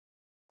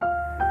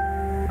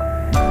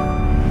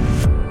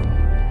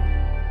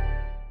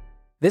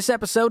This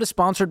episode is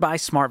sponsored by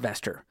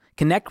SmartVestor.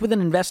 Connect with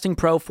an investing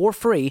pro for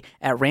free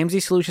at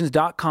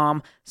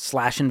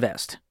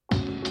RamseySolutions.com/invest.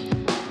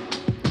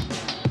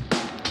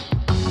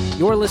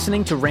 You're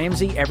listening to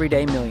Ramsey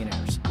Everyday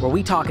Millionaires, where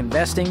we talk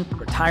investing,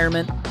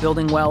 retirement,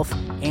 building wealth,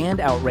 and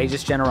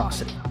outrageous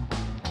generosity.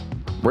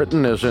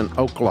 Britton is in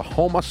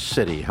Oklahoma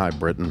City. Hi,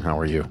 Britton. How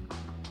are you?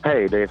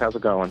 Hey, Dave. How's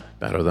it going?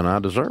 Better than I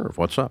deserve.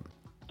 What's up?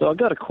 So I've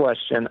got a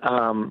question.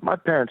 My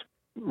parents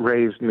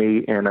raised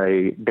me in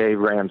a Dave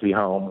Ramsey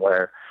home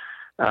where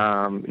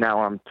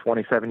now I'm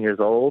 27 years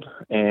old,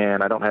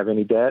 and I don't have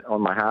any debt on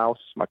my house,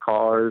 my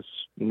cars,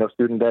 no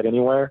student debt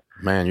anywhere.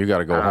 Man, you got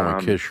to go home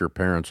and kiss your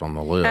parents on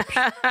the lips.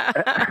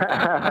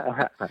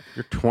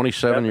 You're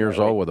 27 years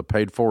old with a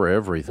paid-for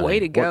everything. Way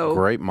to go. What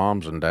great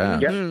moms and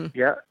dads.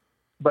 Yeah.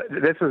 But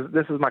this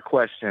is my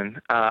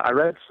question. I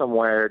read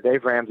somewhere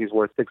Dave Ramsey's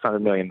worth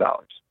 $600 million.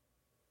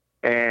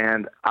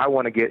 And I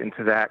want to get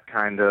into that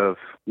kind of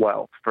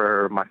wealth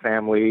for my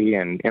family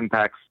and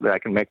impacts that I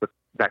can make with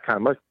that kind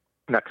of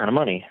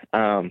money.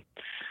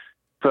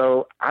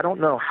 So I don't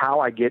know how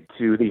I get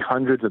to the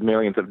hundreds of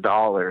millions of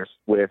dollars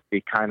with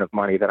the kind of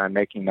money that I'm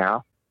making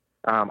now.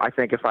 I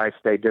think if I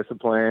stay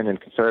disciplined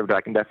and conservative,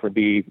 I can definitely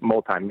be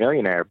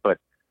multimillionaire. But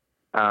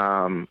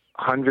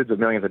hundreds of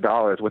millions of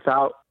dollars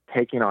without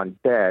taking on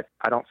debt,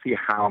 I don't see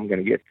how I'm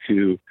going to get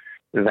to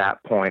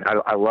that point.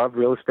 I love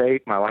real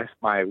estate. My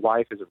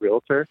wife is a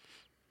realtor,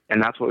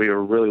 and that's what we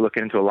were really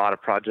looking into, a lot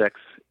of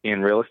projects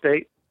in real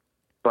estate.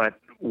 But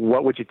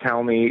what would you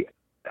tell me?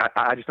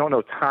 I just don't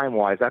know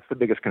time-wise. That's the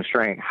biggest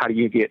constraint. How do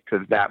you get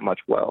to that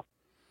much wealth?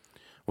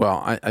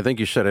 Well, I think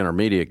you set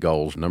intermediate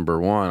goals. Number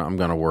one, I'm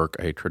going to work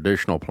a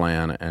traditional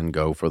plan and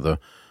go for the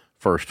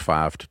first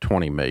 5 to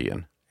 20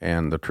 million.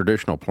 And the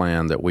traditional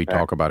plan that we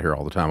talk about here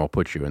all the time will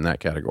put you in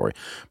that category.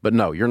 But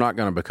no, you're not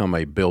going to become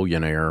a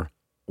billionaire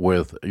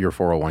with your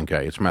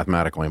 401k. It's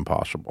mathematically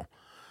impossible.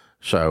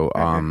 So,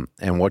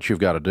 and what you've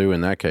got to do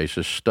in that case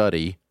is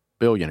study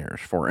billionaires.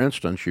 For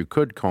instance, you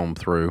could comb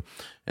through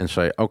and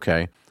say,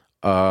 okay,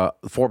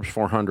 Forbes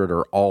 400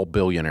 are all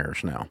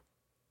billionaires now.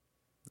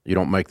 You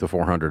don't make the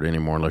 400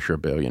 anymore unless you're a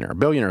billionaire. A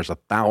billionaire is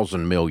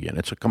 1,000 million.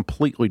 It's a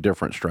completely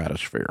different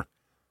stratosphere,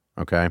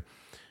 okay?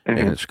 And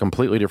it's a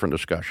completely different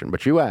discussion.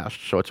 But you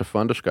asked, so it's a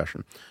fun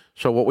discussion.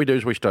 So what we do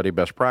is we study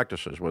best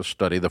practices. We'll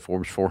study the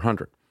Forbes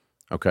 400,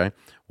 okay?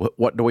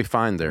 What do we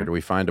find there? Do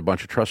we find a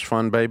bunch of trust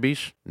fund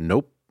babies?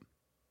 Nope.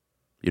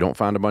 You don't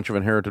find a bunch of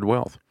inherited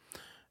wealth.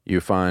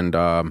 You find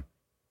the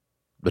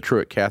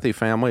Truett Cathy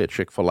family at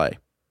Chick-fil-A.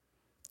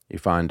 You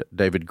find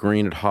David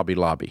Green at Hobby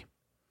Lobby.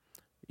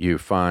 You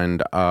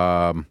find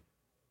Oprah.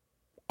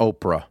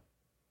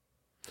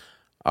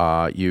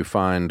 You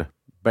find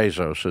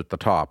Bezos at the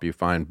top. You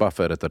find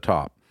Buffett at the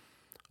top.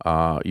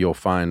 You'll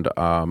find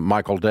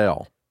Michael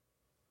Dell.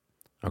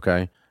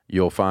 Okay?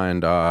 You'll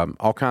find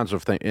all kinds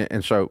of things.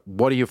 And so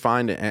what do you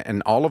find?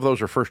 And all of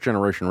those are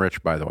first-generation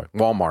rich, by the way.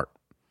 Walmart.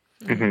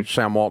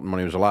 Sam Walton when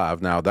he was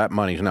alive. Now, that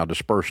money is now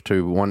dispersed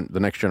to the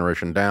next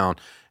generation down.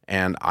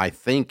 And I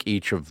think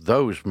each of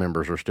those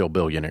members are still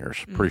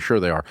billionaires. Pretty sure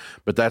they are.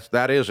 But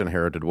that is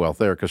inherited wealth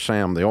there because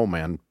Sam, the old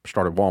man,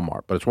 started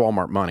Walmart. But it's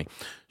Walmart money.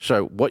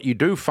 So what you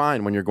do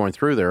find when you're going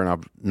through there, and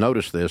I've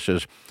noticed this,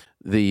 is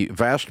the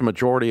vast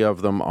majority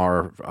of them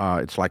are,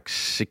 it's like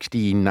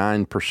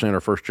 69%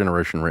 are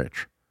first-generation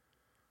rich.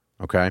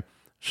 Okay?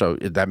 So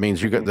that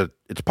means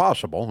it's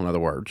possible, in other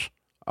words.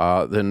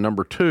 Then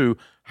number two,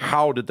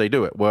 how did they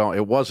do it? Well,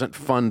 it wasn't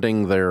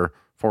funding their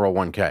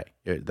 401k.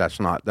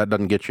 That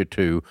doesn't get you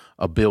to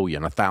a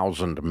billion.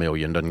 1,000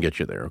 million doesn't get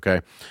you there,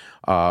 okay?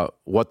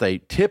 What they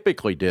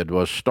typically did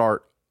was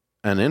start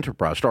an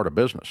enterprise, start a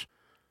business.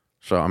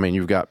 So, I mean,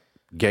 you've got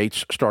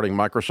Gates starting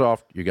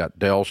Microsoft, you got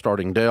Dell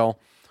starting Dell,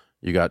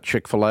 you got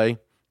Chick-fil-A,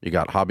 you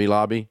got Hobby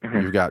Lobby,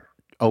 you've got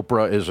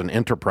Oprah is an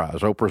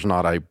enterprise. Oprah's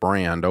not a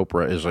brand.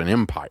 Oprah is an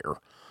empire,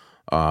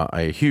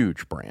 a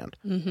huge brand.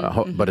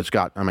 But it's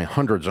got,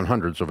 hundreds and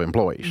hundreds of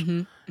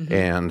employees.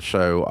 And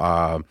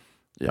so,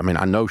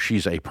 I know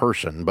she's a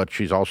person, but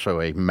she's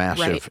also a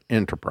massive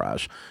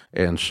enterprise.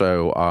 And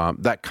so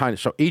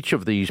so each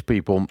of these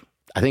people,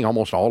 I think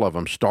almost all of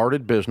them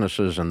started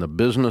businesses, and the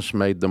business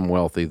made them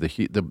wealthy,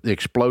 the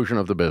explosion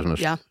of the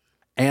business,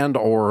 and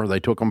or they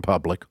took them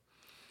public,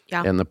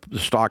 and the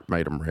stock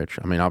made them rich.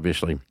 I mean,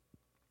 obviously,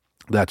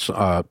 that's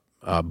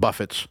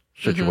Buffett's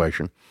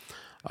situation.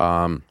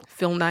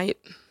 Phil Knight.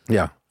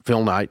 Yeah,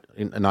 Phil Knight,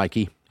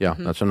 Nike. Yeah,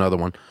 that's another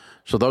one.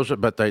 So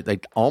but they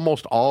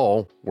almost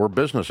all were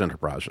business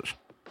enterprises,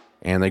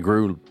 and they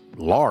grew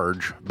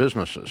large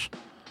businesses.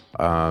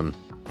 And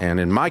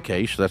in my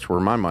case, that's where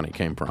my money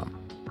came from.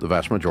 The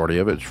vast majority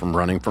of it is from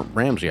running for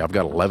Ramsey. I've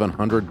got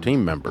 1,100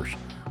 team members.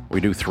 We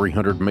do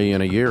 $300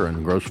 million a year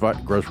in gross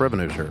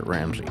revenues here at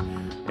Ramsey.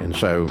 And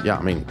so,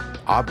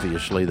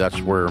 obviously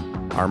that's where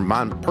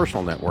my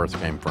personal net worth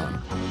came from.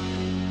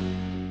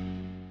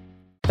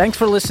 Thanks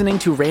for listening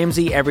to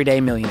Ramsey Everyday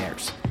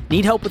Millionaires.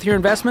 Need help with your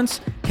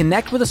investments?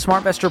 Connect with a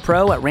SmartVestor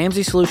Pro at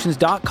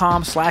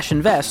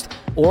RamseySolutions.com/invest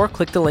or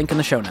click the link in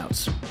the show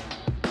notes.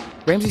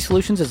 Ramsey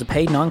Solutions is a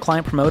paid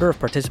non-client promoter of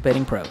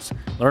participating pros.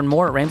 Learn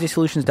more at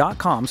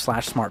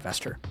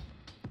ramseysolutions.com/smartvestor.